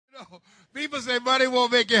know, people say money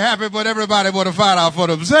won't make you happy, but everybody want to find out for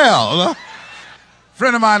themselves. A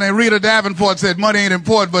friend of mine named Rita Davenport said money ain't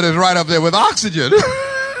important, but it's right up there with oxygen.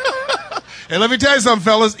 And let me tell you something,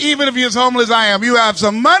 fellas, even if you're as homeless as I am, you have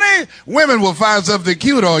some money, women will find something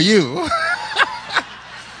cute on you.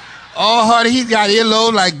 Oh, honey, he's got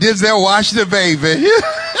earlobe like Denzel Washington, baby.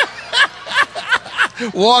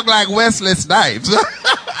 Walk like Wesley Snipes.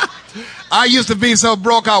 I used to be so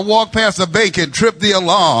broke I walked past a bank and tripped the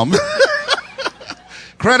alarm.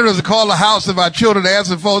 Creditors would call the house if my children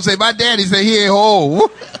answer the phone and say, my daddy said he ain't home.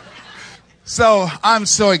 So I'm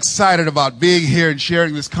so excited about being here and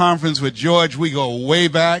sharing this conference with George. We go way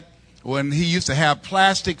back when he used to have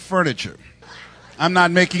plastic furniture. I'm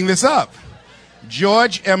not making this up.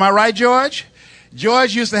 George, am I right, George?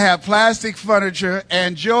 George used to have plastic furniture,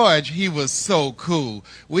 and George, he was so cool.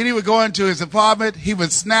 When he would go into his apartment, he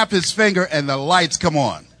would snap his finger and the lights come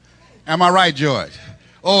on. Am I right, George?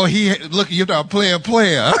 Oh, look, you're a player.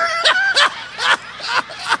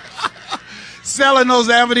 Selling those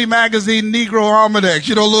Amity Magazine Negro Almanacs,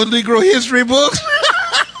 you know, little Negro history books.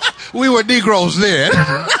 We were Negroes then.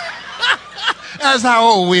 That's how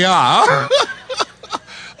old we are.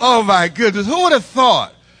 Oh, my goodness. Who would have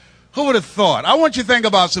thought? Who would have thought? I want you to think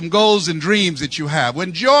about some goals and dreams that you have.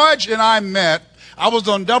 When George and I met, I was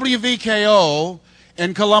on WVKO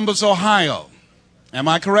in Columbus, Ohio. Am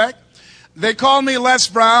I correct? They called me Les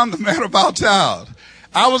Brown, the man about town.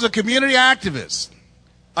 I was a community activist,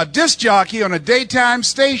 a disc jockey on a daytime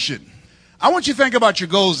station. I want you to think about your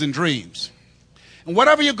goals and dreams. And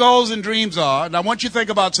whatever your goals and dreams are, and I want you to think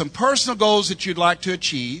about some personal goals that you'd like to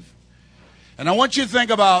achieve. And I want you to think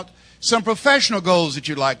about some professional goals that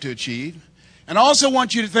you'd like to achieve. And I also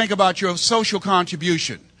want you to think about your social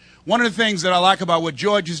contribution. One of the things that I like about what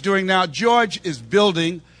George is doing now, George is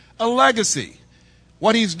building a legacy.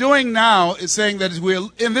 What he's doing now is saying that we're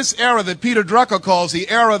in this era that Peter Drucker calls the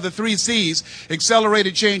era of the 3 C's,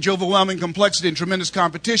 accelerated change, overwhelming complexity, and tremendous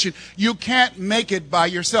competition. You can't make it by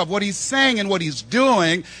yourself. What he's saying and what he's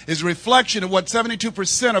doing is a reflection of what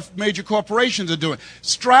 72% of major corporations are doing.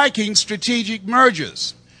 Striking strategic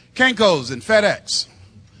mergers. Kinko's and FedEx.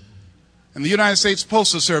 And the United States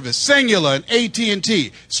Postal Service, Singular and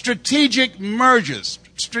AT&T. Strategic mergers.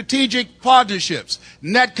 Strategic partnerships,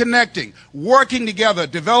 net connecting, working together,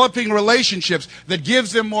 developing relationships that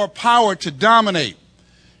gives them more power to dominate.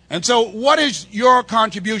 And so what is your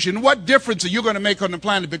contribution? What difference are you going to make on the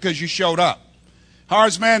planet because you showed up?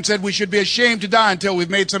 Horace Mann said we should be ashamed to die until we've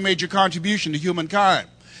made some major contribution to humankind.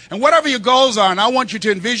 And whatever your goals are, and I want you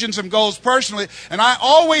to envision some goals personally, and I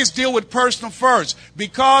always deal with personal first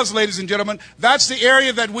because, ladies and gentlemen, that's the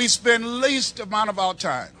area that we spend least amount of our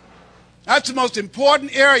time. That's the most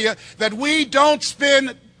important area that we don't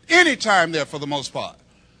spend any time there for the most part.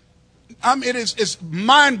 It's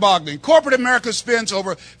mind-boggling. Corporate America spends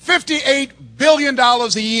over $58 billion a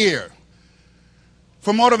year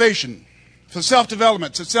for motivation, for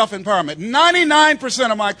self-development, for self-empowerment.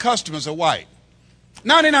 99% of my customers are white.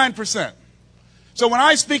 99%. So when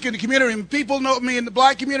I speak in the community and people know me in the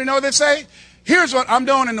black community, know what they say? Here's what I'm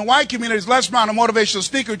doing in the white community is Les Brown, a motivational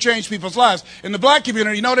speaker who changed people's lives. In the black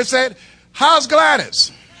community, you know what they said? How's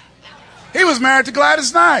Gladys? He was married to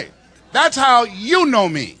Gladys Knight. That's how you know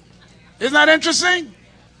me. Isn't that interesting?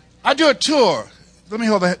 I do a tour. Let me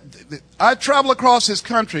hold that. I travel across this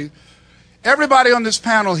country. Everybody on this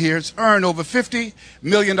panel here has earned over $50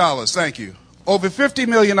 million. Thank you. Over $50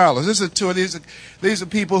 million. This is a tour. These are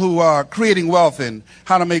people who are creating wealth in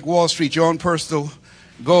how to make Wall Street your own personal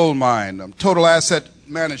gold mine, total asset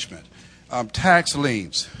management, tax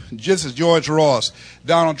liens, just as George Ross,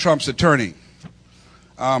 Donald Trump's attorney,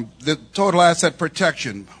 the total asset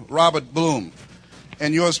protection, Robert Bloom,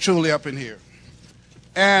 and yours truly up in here.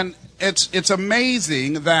 And it's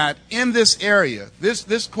amazing that in this area,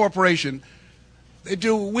 this corporation,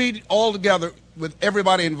 we all together with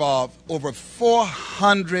everybody involved, over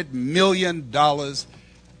 $400 million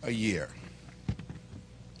a year.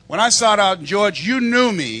 When I started out, George, you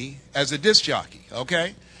knew me as a disc jockey,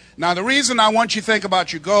 okay? Now, the reason I want you to think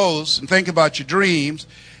about your goals and think about your dreams,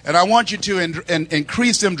 and I want you to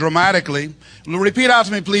increase them dramatically. Repeat out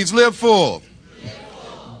to me, please. Live full.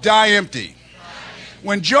 Die empty.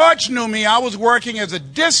 When George knew me, I was working as a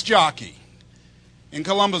disc jockey in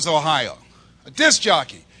Columbus, Ohio. A disc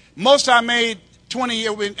jockey. Most I made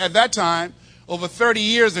at that time, over 30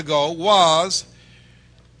 years ago, was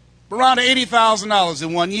around $80,000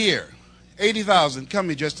 in 1 year. $80,000. Come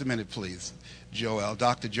here just a minute, please. Joel,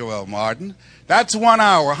 Dr. Joel Martin. That's 1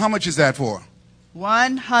 hour. How much is that for?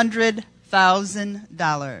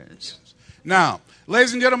 $100,000. Now,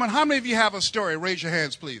 ladies and gentlemen, how many of you have a story? Raise your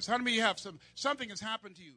hands, please. How many of you have something has happened to you?